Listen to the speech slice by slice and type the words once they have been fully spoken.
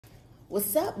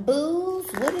What's up, booze?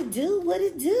 What it do? What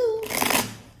it do?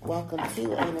 Welcome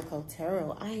to a.Nichole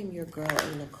Tarot. I am your girl,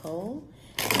 a.Nichole.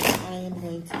 I am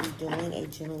going to be doing a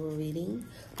general reading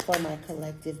for my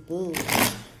collective booze.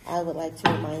 I would like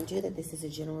to remind you that this is a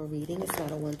general reading. It's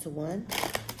not a one-to-one.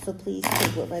 So please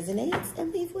take what resonates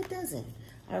and leave what doesn't.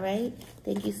 All right?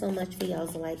 Thank you so much for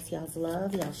y'all's likes, y'all's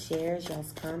love, y'all's shares,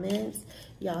 y'all's comments,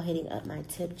 y'all hitting up my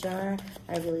tip jar.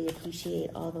 I really appreciate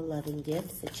all the loving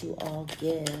gifts that you all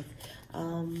give.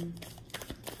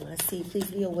 Let's see. Please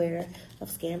be aware of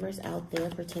scammers out there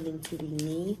pretending to be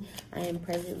me. I am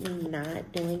presently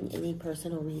not doing any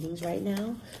personal readings right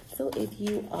now. So if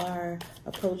you are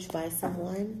approached by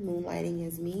someone moonlighting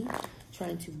as me,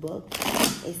 trying to book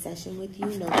a session with you,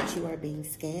 know that you are being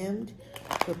scammed.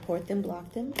 Report them,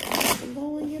 block them, and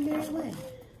go on your merry way.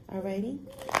 Alrighty?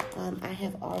 I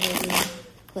have already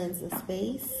cleansed the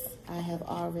space. I have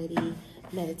already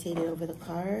meditated over the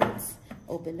cards,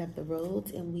 opened up the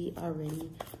roads, and we are ready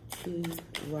to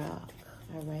rock.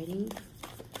 Alrighty?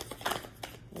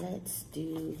 Let's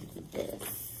do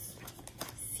this.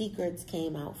 Secrets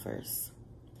came out first.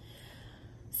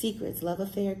 Secrets, love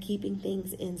affair, keeping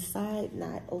things inside,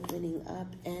 not opening up,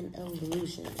 and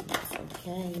illusions.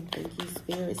 Okay, thank you,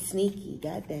 Spirit. Sneaky,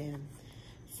 goddamn.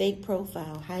 Fake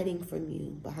profile, hiding from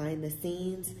you, behind the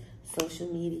scenes, social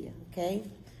media, okay?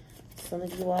 Some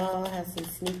of you all have some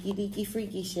sneaky, deaky,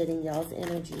 freaky shit in y'all's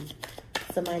energy.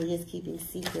 Somebody is keeping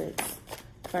secrets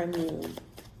from you,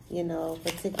 you know,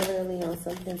 particularly on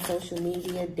something social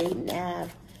media, dating app,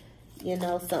 you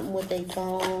know, something with their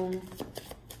phone.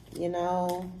 You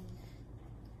know,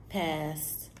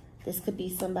 past. This could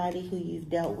be somebody who you've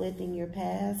dealt with in your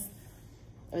past,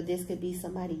 or this could be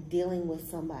somebody dealing with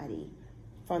somebody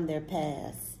from their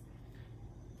past.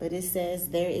 But it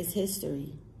says there is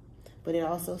history, but it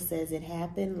also says it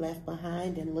happened, left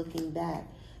behind, and looking back.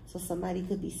 So somebody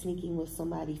could be sneaking with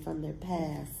somebody from their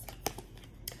past.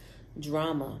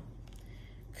 Drama,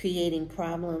 creating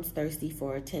problems, thirsty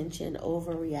for attention,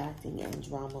 overreacting, and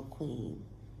drama queen.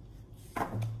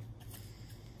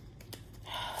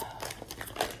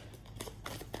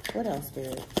 What else,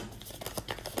 Spirit?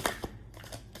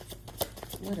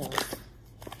 What else?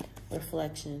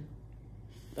 Reflection.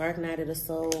 Dark night of the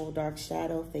soul, dark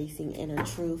shadow, facing inner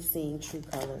truth, seeing true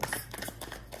colors.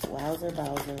 Wowzer,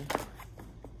 Bowser.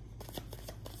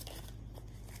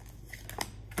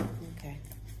 Okay.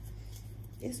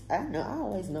 I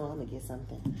always know I'm going to get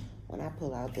something when I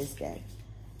pull out this deck.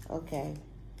 Okay.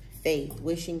 Faith,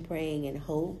 wishing, praying, and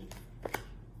hope.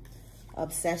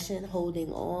 Obsession,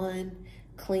 holding on.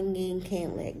 Clinging,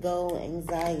 can't let go,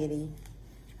 anxiety.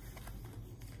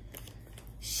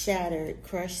 Shattered,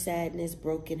 crushed sadness,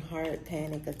 broken heart,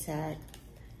 panic attack.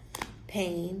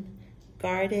 Pain,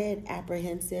 guarded,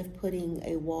 apprehensive, putting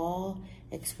a wall,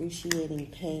 excruciating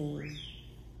pain.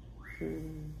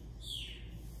 And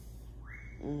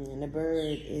the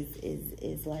bird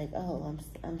is like, oh,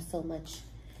 I'm so much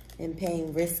in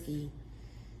pain, risky.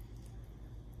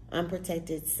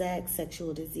 Unprotected sex,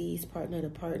 sexual disease, partner to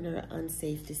partner,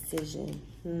 unsafe decision.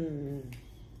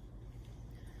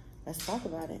 Let's talk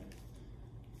about it.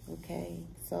 Okay,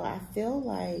 so I feel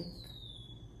like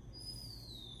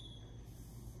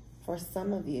for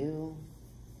some of you,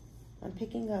 I'm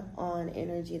picking up on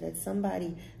energy that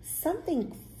something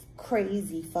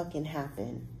crazy fucking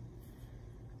happened.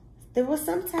 There was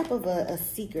some type of a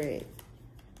secret.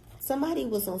 Somebody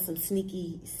was on some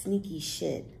sneaky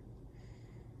shit.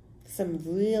 Some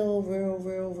real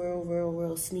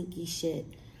sneaky shit,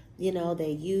 you know,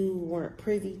 that you weren't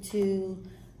privy to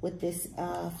with this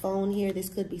phone here. This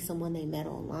could be someone they met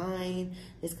online.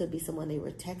 This could be someone they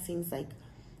were texting. It's like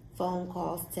phone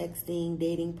calls, texting,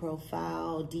 dating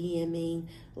profile, DMing,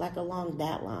 like along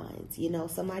that lines. You know,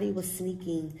 somebody was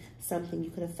sneaking something.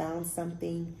 You could have found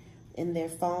something in their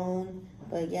phone.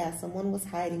 But yeah, someone was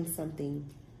hiding something.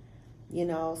 You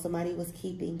know, somebody was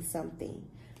keeping something.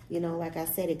 You know, like I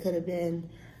said, it could have been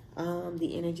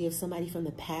the energy of somebody from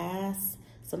the past,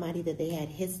 somebody that they had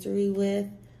history with,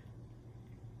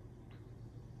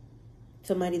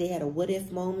 somebody they had a what-if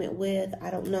moment with.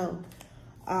 I don't know.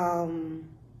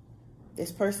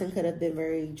 This person could have been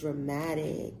very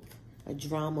dramatic, a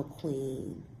drama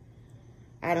queen.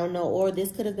 I don't know. Or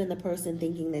this could have been the person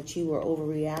thinking that you were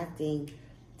overreacting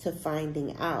to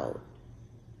finding out.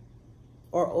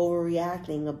 Or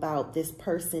overreacting about this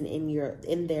person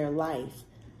in their life.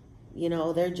 You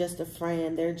know, they're just a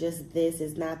friend. They're just this.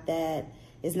 It's not that.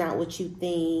 It's not what you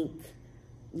think.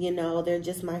 You know, they're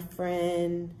just my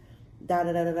friend. Da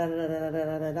da da da da da da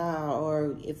da da da.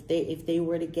 Or if they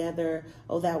were together,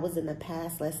 oh, that was in the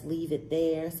past. Let's leave it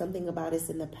there. Something about it's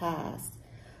in the past.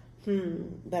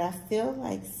 But I feel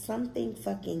like something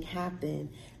fucking happened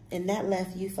and that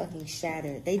left you fucking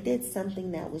shattered. They did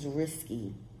something that was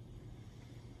risky.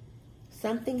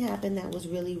 Something happened that was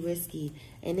really risky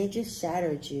and it just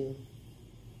shattered you.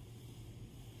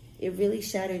 It really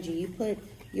shattered you. You put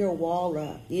your wall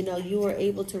up. You know, you were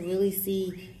able to really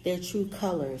see their true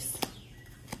colors.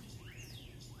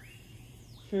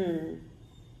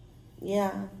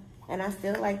 Yeah. And I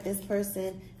feel like this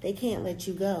person, they can't let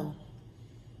you go.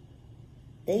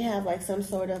 They have like some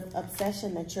sort of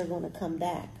obsession that you're going to come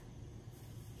back.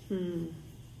 See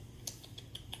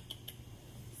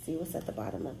what's at the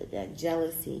bottom of the deck.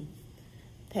 Jealousy.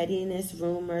 Pettiness,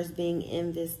 rumors, being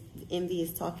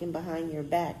envious, talking behind your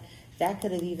back. That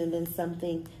could have even been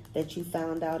something that you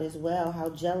found out as well, how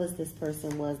jealous this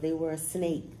person was. They were a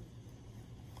snake.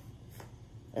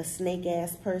 A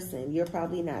snake-ass person. You're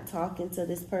probably not talking to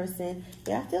this person.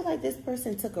 Yeah, I feel like this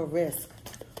person took a risk.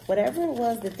 Whatever it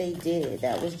was that they did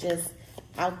that was just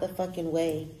out the fucking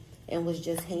way and was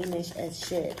just heinous as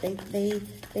shit.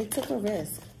 They took a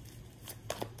risk.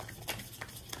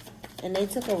 And they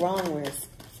took a wrong risk.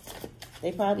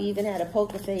 They probably even had a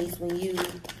poker face when you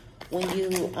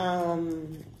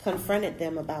confronted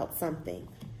them about something.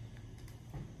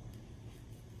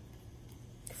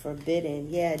 Forbidden.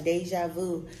 Yeah, deja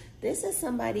vu. This is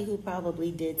somebody who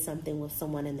probably did something with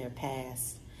someone in their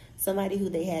past. Somebody who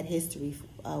they had history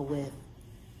with.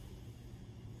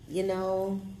 You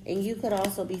know? And you could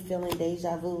also be feeling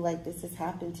deja vu like this has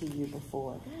happened to you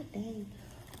before. God dang.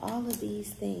 All of these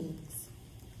things.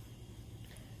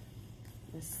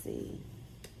 Let's see.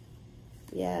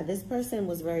 Yeah, this person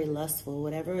was very lustful.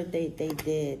 Whatever they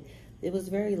did, it was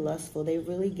very lustful. They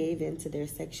really gave in to their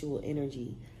sexual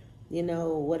energy. You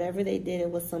know, whatever they did, it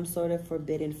was some sort of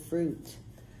forbidden fruit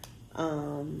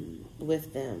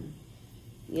with them.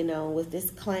 You know, with this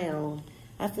clown,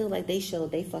 I feel like they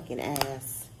showed their fucking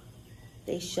ass.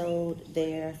 They showed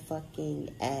their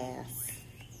fucking ass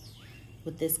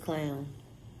with this clown.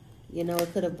 You know,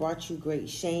 it could have brought you great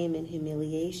shame and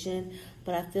humiliation.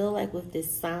 But I feel like with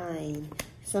this sign,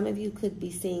 some of you could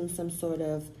be seeing some sort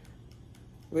of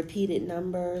repeated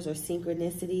numbers or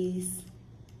synchronicities.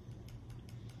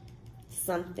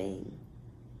 Something.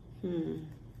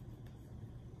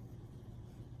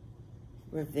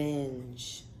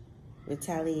 Revenge.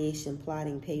 Retaliation,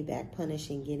 plotting, payback,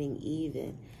 punishing, getting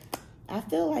even. I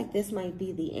feel like this might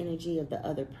be the energy of the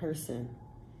other person.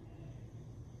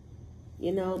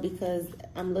 You know, because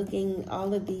I'm looking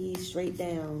all of these straight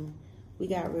down. We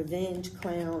got revenge,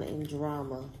 clown, and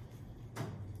drama.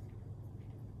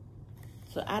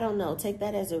 So I don't know. Take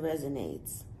that as it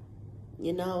resonates.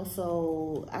 You know,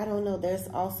 so I don't know. There's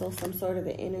also some sort of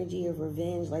an energy of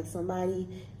revenge. Like somebody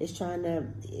is trying to,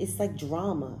 it's like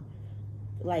drama.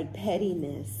 Like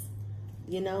pettiness.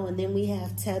 You know, and then we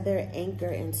have tether, anchor,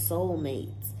 and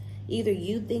soulmates. Either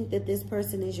you think that this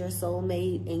person is your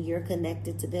soulmate and you're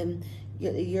connected to them,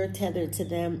 you're tethered to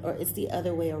them, or it's the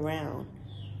other way around.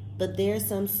 But there's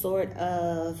some sort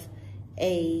of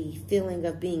a feeling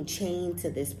of being chained to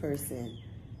this person.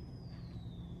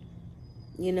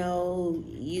 You know,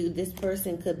 this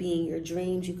person could be in your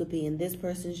dreams. You could be in this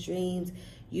person's dreams.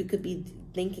 You could be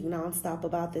thinking nonstop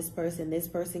about this person. This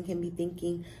person can be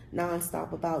thinking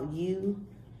nonstop about you.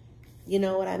 You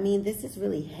know what I mean? This is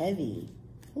really heavy.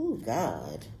 Oh,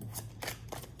 God.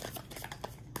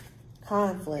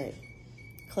 Conflict.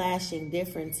 Clashing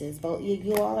differences. Both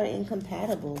you all are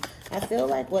incompatible. I feel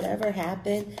like whatever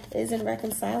happened isn't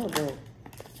reconcilable.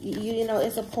 You know,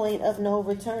 it's a point of no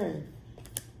return.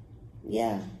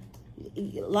 Yeah.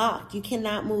 Locked. You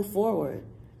cannot move forward.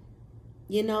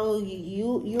 You know,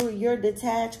 you're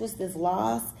detached with this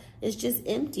loss. It's just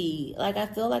empty. Like, I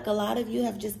feel like a lot of you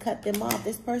have just cut them off.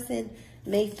 This person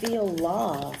may feel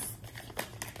lost.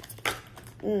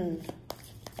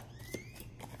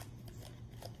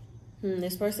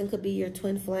 This person could be your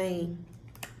twin flame.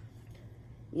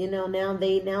 You know, now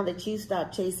that you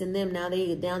stop chasing them, now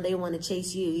they want to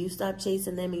chase you. You stop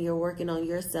chasing them and you're working on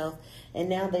yourself. And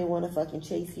now they want to fucking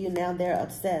chase you. Now they're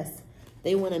obsessed.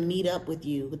 They want to meet up with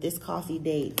you with this coffee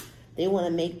date. They want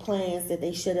to make plans that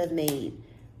they should have made.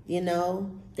 You know,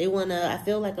 they want to, I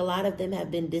feel like a lot of them have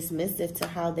been dismissive to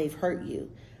how they've hurt you.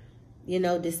 You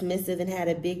know, dismissive and had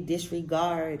a big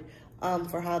disregard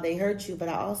for how they hurt you. But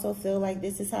I also feel like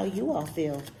this is how you all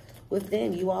feel with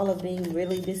them. You all are being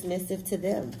really dismissive to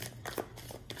them.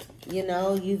 You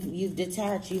know, you've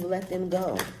detached, you've let them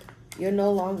go. You're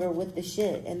no longer with the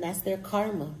shit, and that's their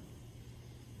karma.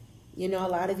 You know, a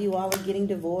lot of you all are getting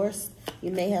divorced.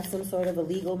 You may have some sort of a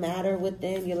legal matter with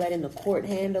them. You're letting the court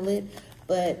handle it.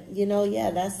 But, you know, yeah,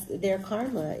 that's their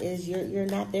karma is you're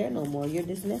not there no more. You're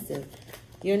dismissive.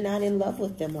 You're not in love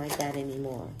with them like that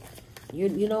anymore. You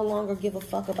no longer give a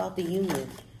fuck about the union.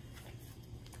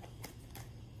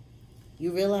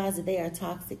 You realize that they are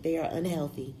toxic. They are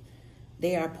unhealthy.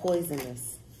 They are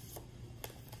poisonous.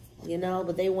 You know,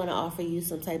 but they want to offer you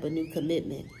some type of new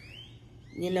commitment.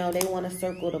 You know, they want to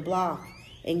circle the block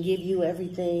and give you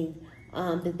everything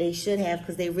that they should have,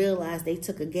 because they realized they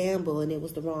took a gamble and it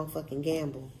was the wrong fucking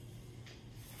gamble.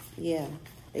 Yeah,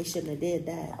 they shouldn't have did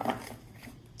that.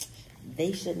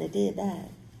 They shouldn't have did that.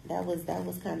 That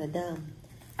was kind of dumb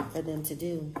for them to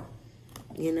do.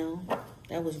 You know,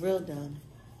 that was real dumb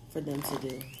for them to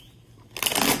do.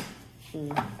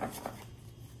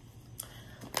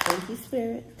 Thank you,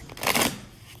 Spirit.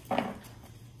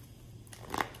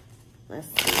 Let's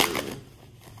see.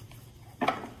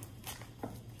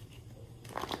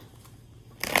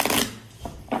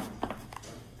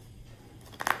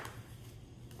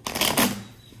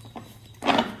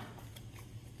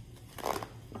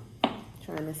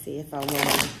 Trying to see if I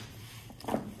want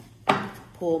to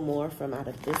pull more from out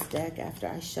of this deck after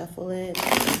I shuffle it,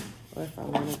 or if I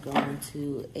want to go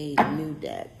into a new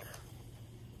deck.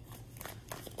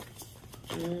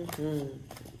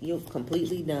 You're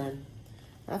completely done.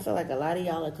 I feel like a lot of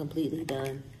y'all are completely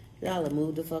done. Y'all have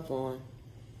moved the fuck on.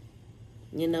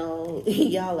 You know,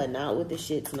 y'all are not with the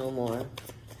shits no more.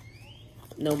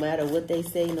 No matter what they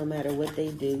say, no matter what they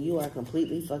do, you are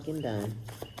completely fucking done.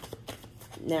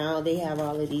 Now they have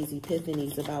all of these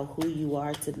epiphanies about who you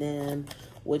are to them,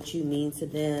 what you mean to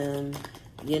them,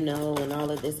 you know, and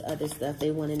all of this other stuff.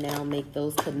 They want to now make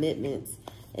those commitments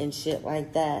and shit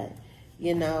like that.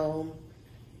 You know,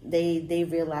 they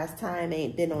realize time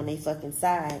ain't been on their fucking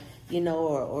side, you know,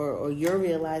 or you're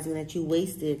realizing that you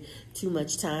wasted too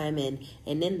much time, and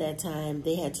in that time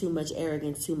they had too much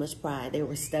arrogance, too much pride. They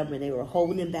were stubborn. They were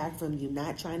holding back from you,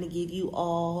 not trying to give you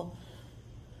all.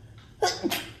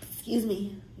 Excuse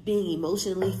me, being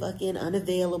emotionally fucking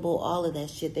unavailable, all of that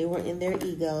shit. They were in their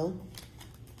ego.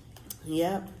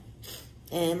 Yep.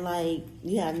 And like,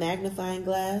 you have magnifying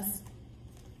glass,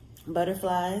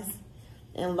 butterflies,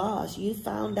 and lost. You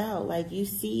found out, like, you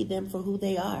see them for who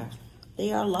they are.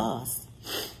 They are lost.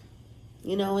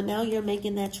 You know, and now you're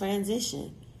making that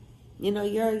transition. You know,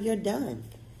 you're done.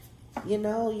 You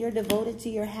know, you're devoted to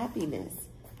your happiness.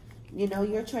 You know,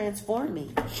 you're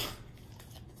transforming.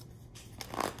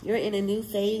 You're in a new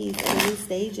phase, a new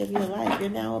stage of your life.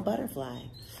 You're now a butterfly.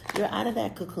 You're out of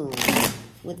that cocoon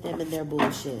with them and their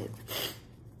bullshit.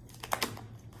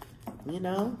 You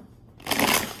know?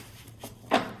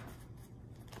 I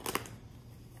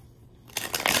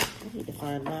need to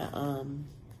find my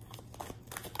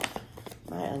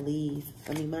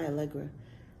Allegra.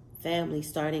 Family,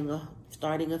 starting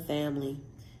a family,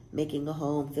 making a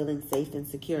home, feeling safe and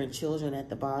secure, and children at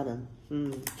the bottom.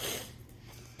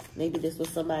 Maybe this was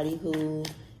somebody who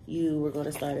you were going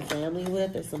to start a family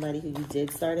with, or somebody who you did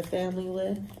start a family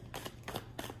with,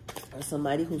 or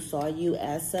somebody who saw you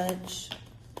as such,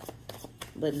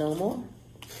 but no more.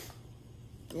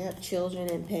 Yep, children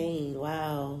in pain.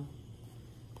 Wow.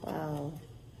 Wow.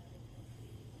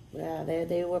 Yeah,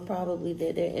 they were probably,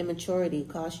 their immaturity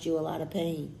cost you a lot of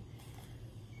pain.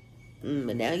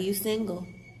 But now you single.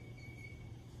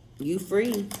 You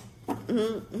free.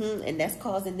 And that's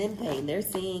causing them pain. They're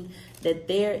seeing that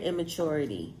their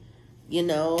immaturity, you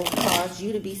know, caused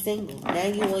you to be single. Now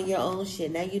you on your own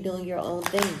shit. Now you doing your own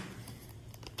thing.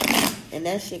 And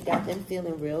that shit got them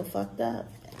feeling real fucked up.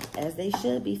 As they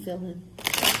should be feeling.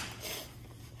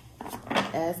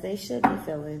 As they should be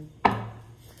feeling.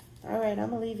 All right, I'm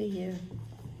going to leave it here.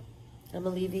 I'm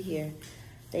going to leave it here.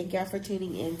 Thank y'all for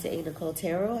tuning in to a.Nichole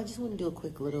Tarot. I just want to do a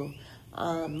quick little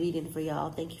reading for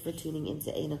y'all. Thank you for tuning in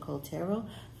to a.Nichole Tarot.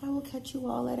 I will catch you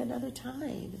all at another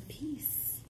time. Peace.